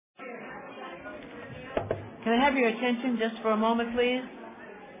Can I have your attention just for a moment, please?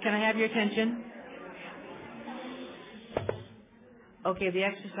 Can I have your attention? Okay, the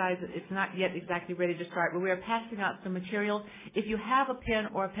exercise, it's not yet exactly ready to start, but we are passing out some materials. If you have a pen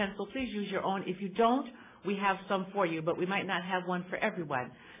or a pencil, please use your own. If you don't, we have some for you, but we might not have one for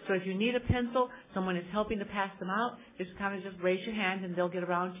everyone. So if you need a pencil, someone is helping to pass them out, just kind of just raise your hand and they'll get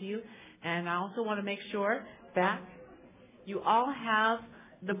around to you. And I also want to make sure that you all have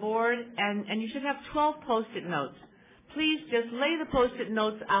the board, and you should have 12 Post-it notes. Please just lay the Post-it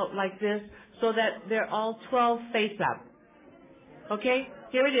notes out like this so that they're all 12 face up. Okay,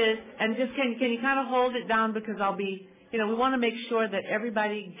 here it is, and just can you kind of hold it down because I'll be, we want to make sure that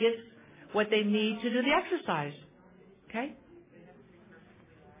everybody gets what they need to do the exercise. Okay?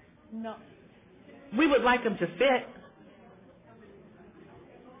 No. We would like them to fit.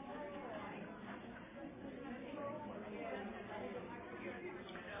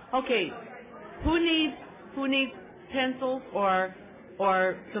 Okay, who needs pencils or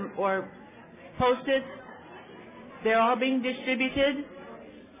Post-its? They're all being distributed.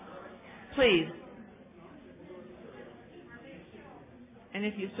 Please. And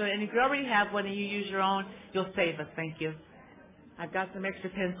if you already have one and you use your own, you'll save us. Thank you. I've got some extra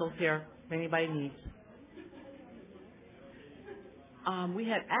pencils here if anybody needs. We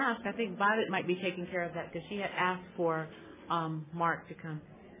had asked, I think Violet might be taking care of that because she had asked for Mark to come.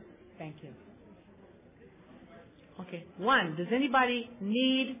 Thank you. Okay. One, does anybody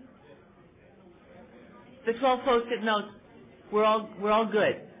need the 12 Post-it notes? We're all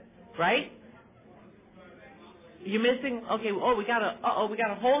good, right? You're missing. Okay. Oh, we got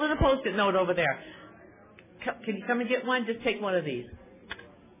a hole in a Post-it note over there. Can you come and get one? Just take one of these.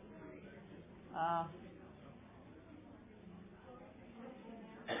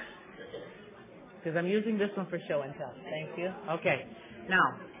 Because I'm using this one for show and tell. Thank you. Okay.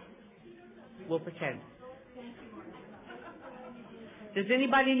 Now, we'll pretend. Does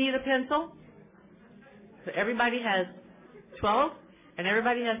anybody need a pencil? So everybody has 12, and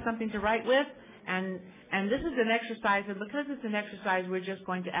everybody has something to write with, and this is an exercise, and because it's an exercise, we're just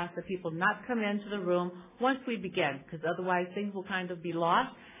going to ask the people not come into the room once we begin, because otherwise things will kind of be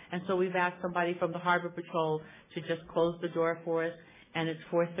lost, and so we've asked somebody from the Harbor Patrol to just close the door for us, and it's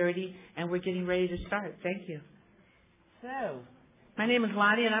 4:30, and we're getting ready to start. Thank you. So, my name is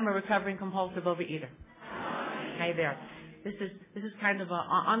Lonnie, and I'm a recovering compulsive overeater. Hi there. This is kind of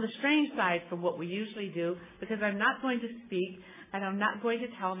on the strange side from what we usually do, because I'm not going to speak and I'm not going to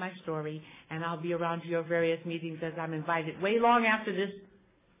tell my story, and I'll be around to your various meetings as I'm invited way long after this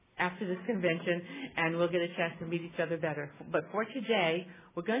convention, and we'll get a chance to meet each other better. But for today,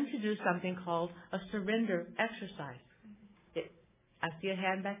 we're going to do something called a surrender exercise. I see a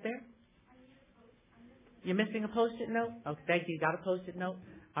hand back there. You're missing a Post-it note? Oh, thank you. Got a Post-it note?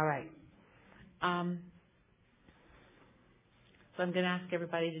 All right. So I'm going to ask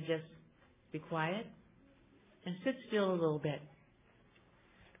everybody to just be quiet and sit still a little bit.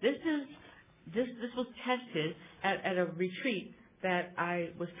 This was tested at a retreat that I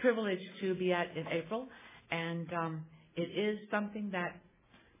was privileged to be at in April, and it is something that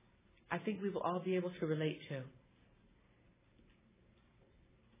I think we will all be able to relate to.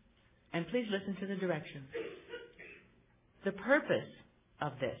 And please listen to the directions. The purpose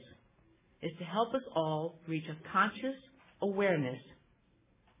of this is to help us all reach a conscious awareness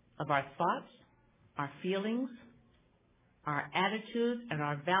of our thoughts, our feelings, our attitudes, and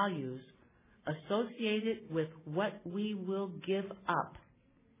our values associated with what we will give up.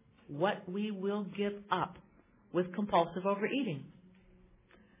 What we will give up with compulsive overeating.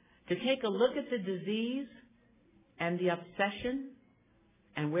 To take a look at the disease and the obsession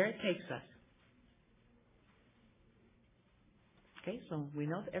and where it takes us. Okay, so we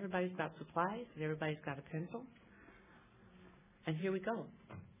know that everybody's got supplies and everybody's got a pencil. And here we go.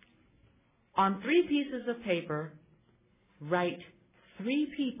 On 3 pieces of paper, write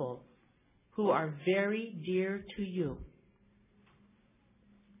 3 people who are very dear to you.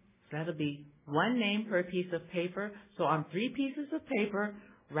 So that'll be 1 name per piece of paper. So on 3 pieces of paper,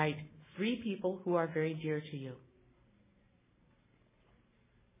 write 3 people who are very dear to you.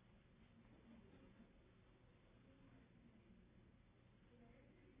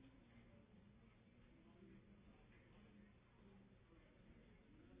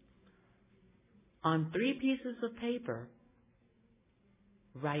 On 3 pieces of paper,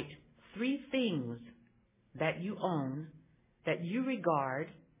 write 3 things that you own that you regard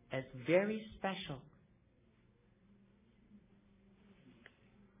as very special.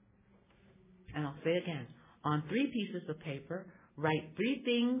 And I'll say again. On 3 pieces of paper, write 3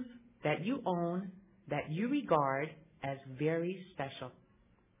 things that you own that you regard as very special.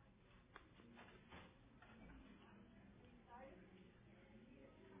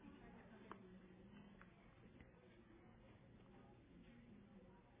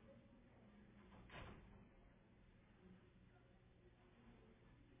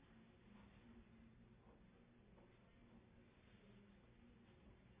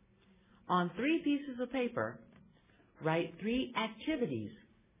 On 3 pieces of paper, write 3 activities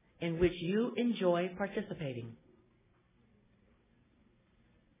in which you enjoy participating.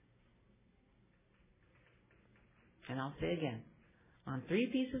 And I'll say again, on 3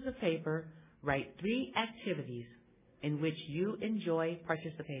 pieces of paper, write 3 activities in which you enjoy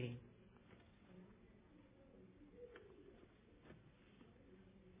participating.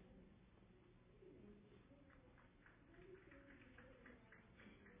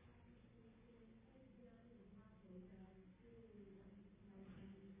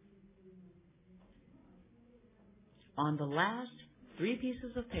 On the last 3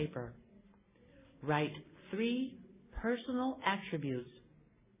 pieces of paper, write 3 personal attributes,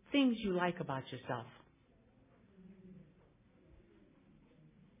 things you like about yourself.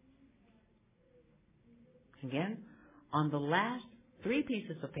 Again, on the last 3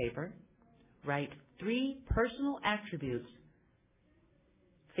 pieces of paper, write 3 personal attributes,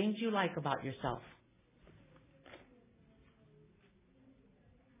 things you like about yourself.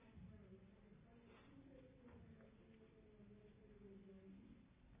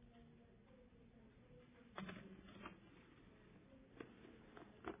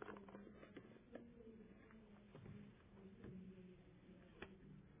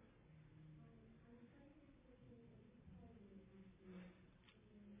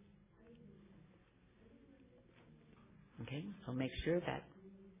 Okay, so make sure that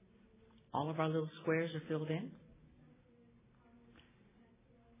all of our little squares are filled in.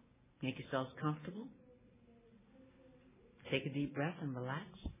 Make yourselves comfortable. Take a deep breath and relax.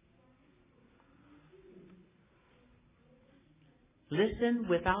 Listen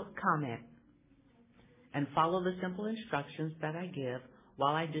without comment and follow the simple instructions that I give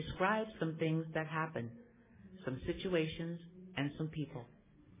while I describe some things that happen, some situations, and some people.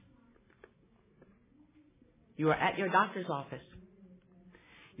 You are at your doctor's office.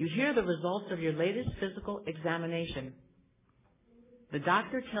 You hear the results of your latest physical examination. The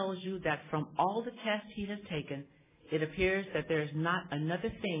doctor tells you that from all the tests he has taken, it appears that there is not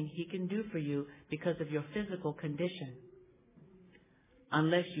another thing he can do for you because of your physical condition.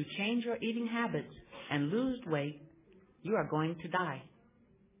 Unless you change your eating habits and lose weight, you are going to die.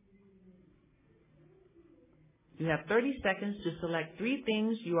 You have 30 seconds to select 3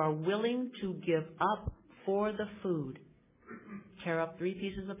 things you are willing to give up for the food. Tear up 3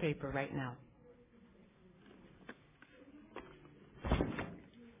 pieces of paper right now.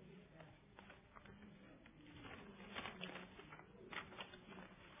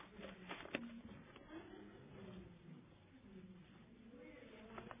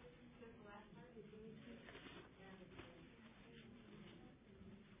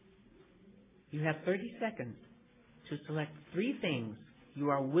 You have 30 seconds to select 3 things you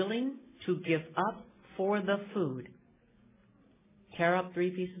are willing to give up for the food. Tear up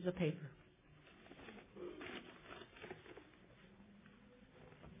 3 pieces of paper.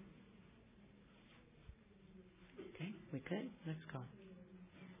 Okay, we good? Let's go.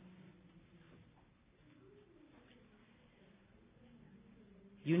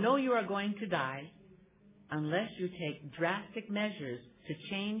 You know you are going to die unless you take drastic measures to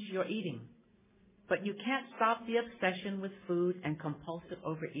change your eating. But you can't stop the obsession with food and compulsive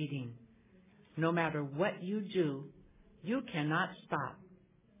overeating. No matter what you do, you cannot stop.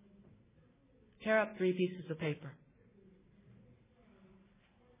 Tear up 3 pieces of paper.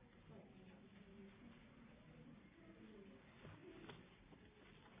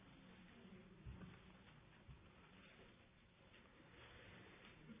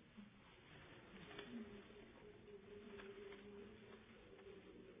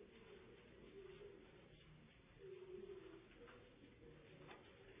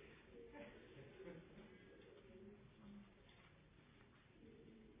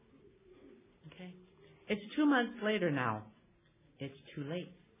 Okay. It's 2 months later now. It's too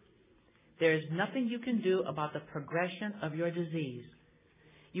late. There is nothing you can do about the progression of your disease.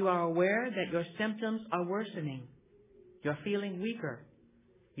 You are aware that your symptoms are worsening. You're feeling weaker.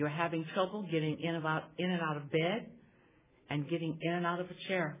 You're having trouble getting in and out of bed and getting in and out of a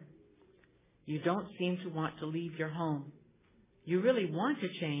chair. You don't seem to want to leave your home. You really want to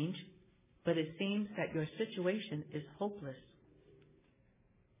change, but it seems that your situation is hopeless.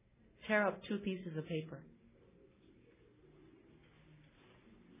 Tear up 2 pieces of paper.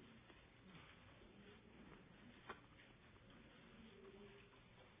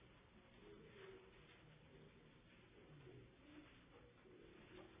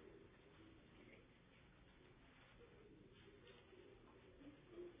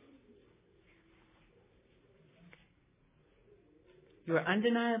 You are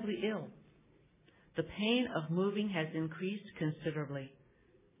undeniably ill. The pain of moving has increased considerably.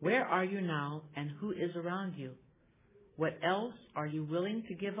 Where are you now and who is around you? What else are you willing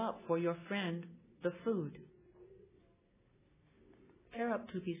to give up for your friend, the food? Tear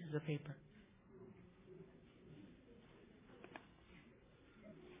up 2 pieces of paper.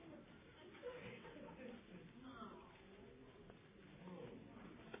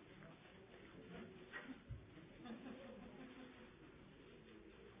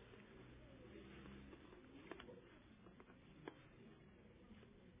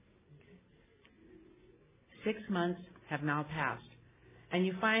 Okay. 6 months have now passed, and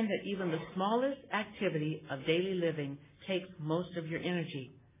you find that even the smallest activity of daily living takes most of your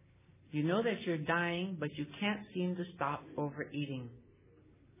energy. You know that you're dying, but you can't seem to stop overeating.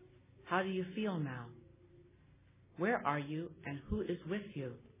 How do you feel now? Where are you and who is with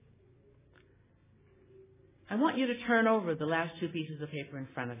you? I want you to turn over the last 2 pieces of paper in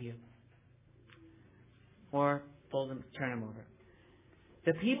front of you. Or fold them, turn them over.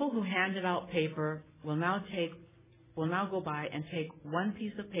 The people who handed out paper will now go by and take 1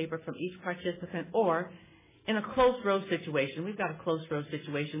 piece of paper from each participant, or in a close row situation, we've got a close row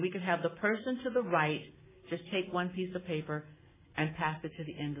situation, we could have the person to the right just take 1 piece of paper and pass it to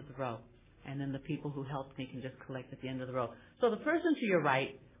the end of the row. And then the people who helped me can just collect at the end of the row. So the person to your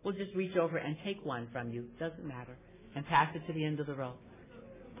right will just reach over and take 1 from you, doesn't matter, and pass it to the end of the row.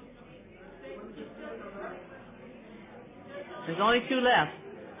 There's only 2 left.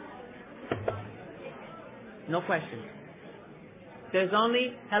 No questions. There's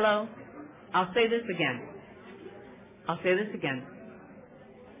only, hello, I'll say this again.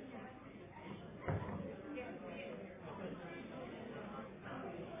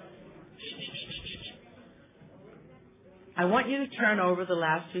 I want you to turn over the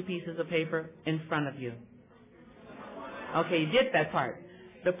last 2 pieces of paper in front of you. Okay, you did that part.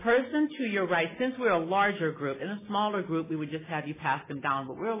 The person to your right, since we're a larger group, in a smaller group we would just have you pass them down,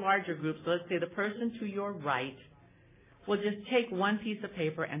 but we're a larger group, so let's say the person to your right will just take 1 piece of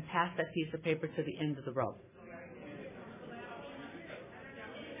paper and pass that piece of paper to the end of the row.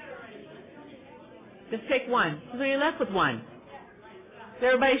 Just take 1. So you're left with 1. So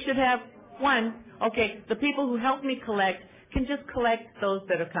everybody should have 1. Okay, the people who help me collect can just collect those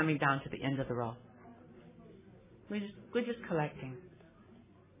that are coming down to the end of the row. We're just collecting.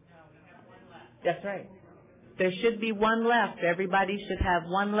 That's right. There should be 1 left. Everybody should have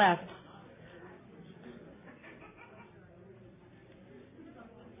 1 left.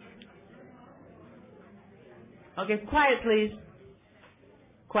 Okay, quiet please.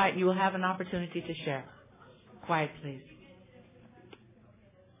 Quiet, you will have an opportunity to share. Quiet please.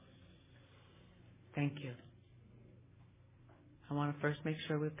 Thank you. I want to first make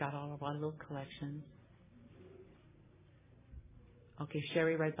sure we've got all of our little collections. Okay,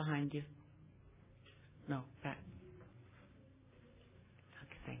 Sherry right behind you. No, back.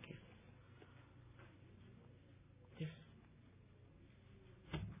 Okay, thank you. Yes.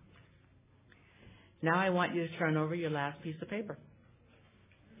 Now I want you to turn over your last piece of paper.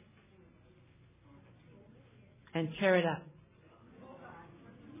 And tear it up.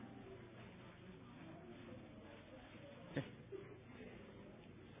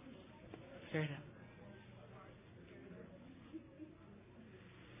 Tear it up.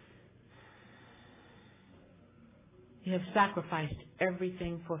 You have sacrificed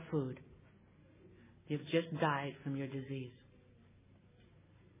everything for food. You've just died from your disease.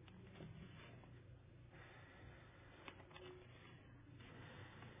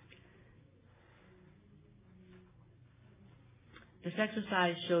 This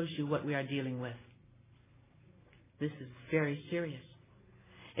exercise shows you what we are dealing with. This is very serious.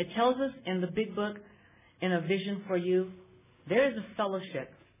 It tells us in the big book, in A Vision for You, there is a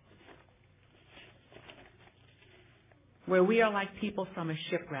fellowship where we are like people from a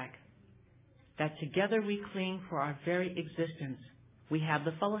shipwreck, that together we cling for our very existence. We have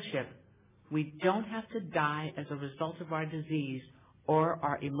the fellowship. We don't have to die as a result of our disease or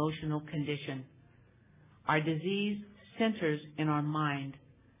our emotional condition. Our disease centers in our mind.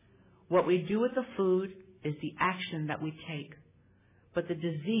 What we do with the food is the action that we take, but the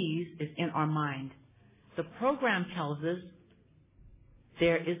disease is in our mind. The program tells us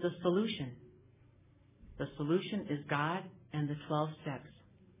there is a solution. The solution is God and the 12 steps.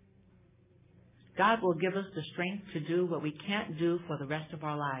 God will give us the strength to do what we can't do for the rest of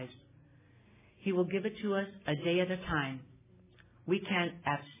our lives. He will give it to us a day at a time. We can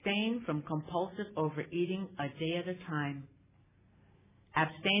abstain from compulsive overeating a day at a time.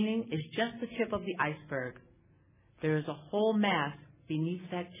 Abstaining is just the tip of the iceberg. There is a whole mass beneath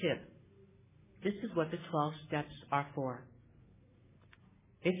that tip. This is what the 12 steps are for.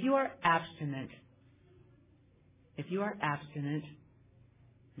 If you are abstinent,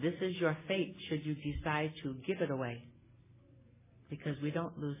 This is your fate should you decide to give it away. Because we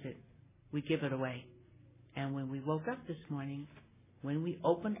don't lose it. We give it away. And when we woke up this morning, when we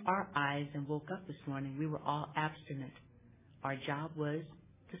opened our eyes and woke up this morning, we were all abstinent. Our job was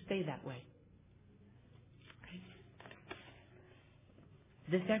to stay that way. Okay.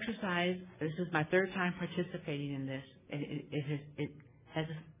 This exercise, this is my third time participating in this. It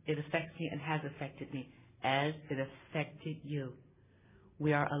affects me and has affected me as it affected you.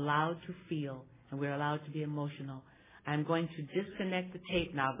 We are allowed to feel and we're allowed to be emotional. I'm going to disconnect the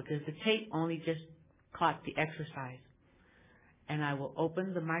tape now because the tape only just caught the exercise. And I will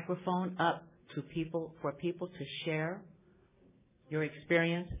open the microphone up to people, for people to share your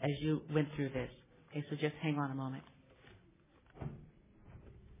experience as you went through this. Okay, so just hang on a moment.